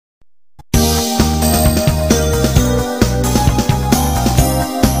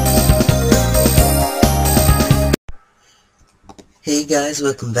guys,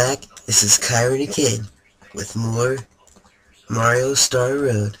 welcome back. This is Kyron the Kid with more Mario Star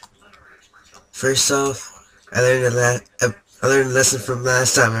Road. First off, I learned a lesson from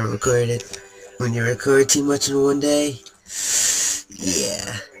last time I recorded. When you record too much in one day,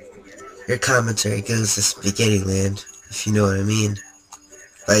 yeah, your commentary goes to spaghetti land, if you know what I mean.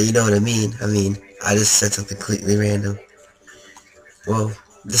 By you know what I mean, I just said something completely random. Well,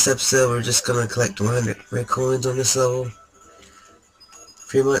 this episode we're just gonna collect 100 red coins on this level.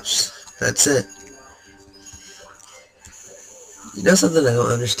 Pretty much, that's it. You know something I don't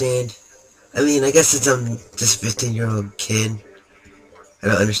understand? I guess since I'm just a 15-year-old kid, I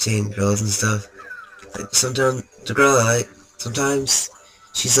don't understand girls and stuff. Like, sometimes, the girl I like, sometimes,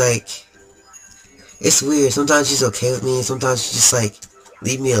 she's like, it's weird. Sometimes she's okay with me, sometimes she's just like,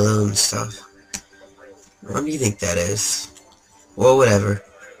 leave me alone and stuff. What do you think that is? Well, whatever.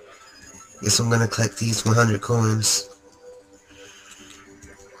 Guess I'm gonna collect these 100 coins.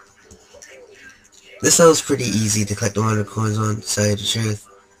 This level's pretty easy to collect 100 coins on, to tell you the truth.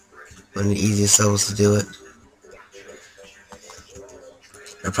 One of the easiest levels to do it.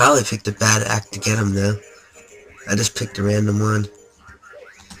 I probably picked a bad act to get them though. I just picked a random one.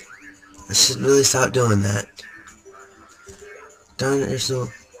 I should really stop doing that. Darn it, there's no...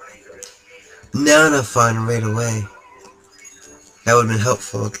 Now I'm not finding right away. That would have been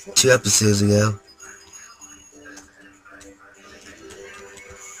helpful 2 episodes ago.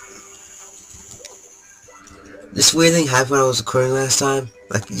 This weird thing happened when I was recording last time.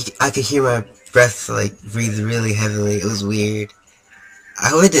 Like, I could hear my breath, like, breathe really heavily. It was weird. I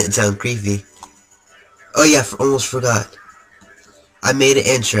hope it didn't sound creepy. Oh yeah, almost forgot. I made an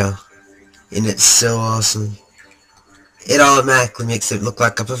intro. And it's so awesome. It automatically makes it look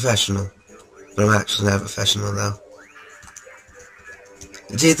like a professional. But I'm actually not a professional though.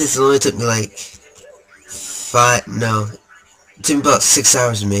 The truth is, it only took me like... it took me about 6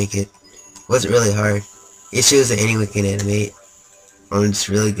 hours to make it. It wasn't really hard. It shows that anyone can animate. Or it's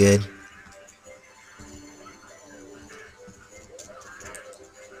really good.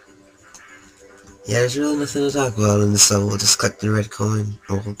 Yeah, there's really nothing to talk about in this level. Just collect the red coin,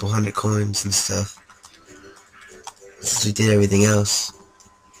 or the 100 coins and stuff. Since we did everything else.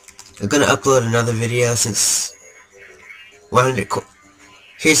 I'm gonna upload another video since 100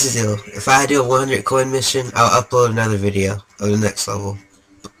 Here's the deal. If I do a 100 coin mission, I'll upload another video of the next level.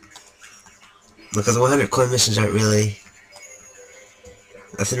 Because 100 coin missions aren't really...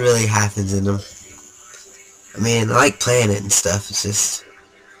 Nothing really happens in them. I like playing it and stuff, it's just...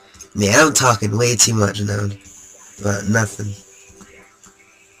 I'm talking way too much now about nothing.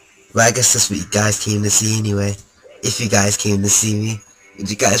 But I guess that's what you guys came to see anyway. If you guys came to see me. But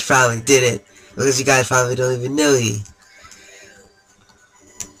you guys probably didn't. Because you guys probably don't even know me.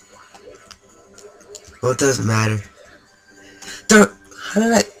 Well, it doesn't matter.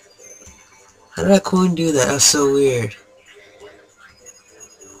 How did that coin do that? That was so weird.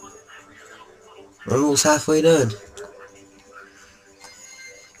 We're almost halfway done.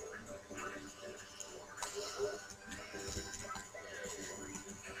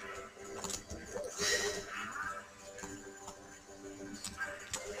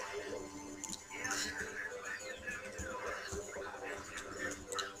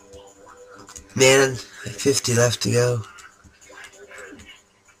 Man, 50 left to go.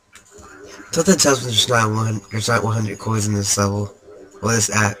 Something tells me there's not 100 coins in this level. Or this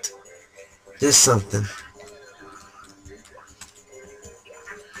act. There's something.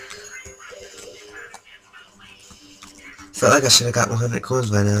 Felt like I should have got 100 coins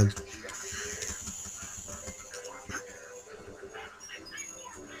by now.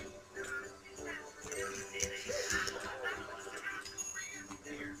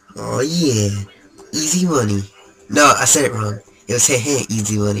 Oh yeah, easy money. No, I said it wrong. It was hey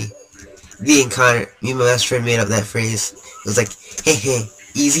easy money. Me and Connor, me and my best friend made up that phrase. It was like hey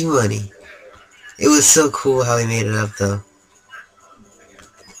easy money. It was so cool how he made it up though.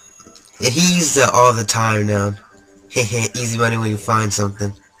 And he uses it all the time now. Hey easy money when you find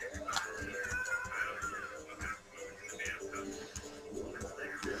something.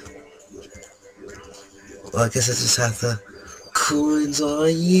 Well, I guess I just have to... Coins, oh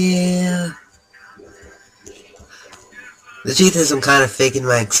yeah! The truth is, I'm kind of faking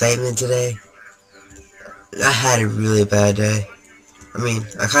my excitement today. I had a really bad day.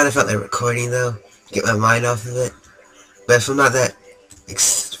 I kind of felt like recording though, to get my mind off of it. But if I'm not that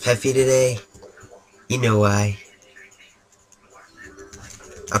peppy today, you know why.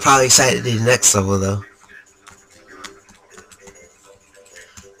 I'm probably excited to do the next level though.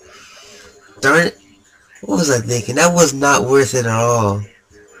 Darn it. What was I thinking? That was not worth it at all.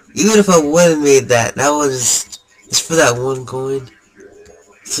 Even if I would have made that, that was just for that one coin.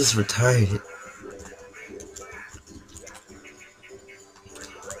 This is retarded.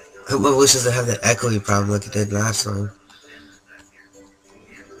 I hope my voice doesn't have that echoey problem like it did last time.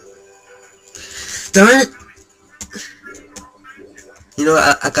 Darn it! You know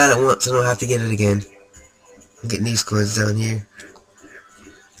what, I got it once, I don't have to get it again. I'm getting these coins down here.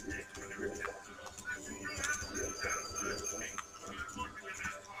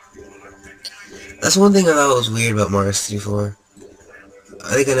 That's one thing I thought was weird about Mario 64.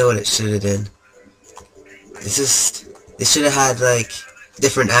 I think I know what it should have done. It's just, it should have had like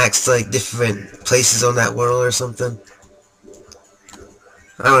different acts, like different places on that world or something.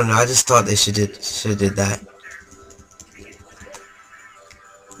 I don't know, I just thought they should have did that.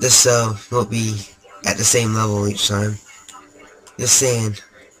 Just so it won't be at the same level each time. Just saying.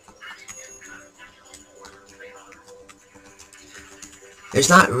 There's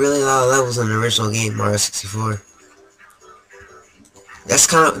not really a lot of levels in the original game, Mario 64. That's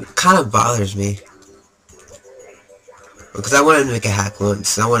kind of bothers me. Because I wanted to make a hack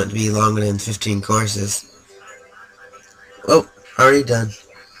once. I want it to be longer than 15 courses. Oh, already done.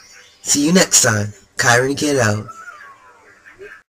 See you next time. Kyron Kid out.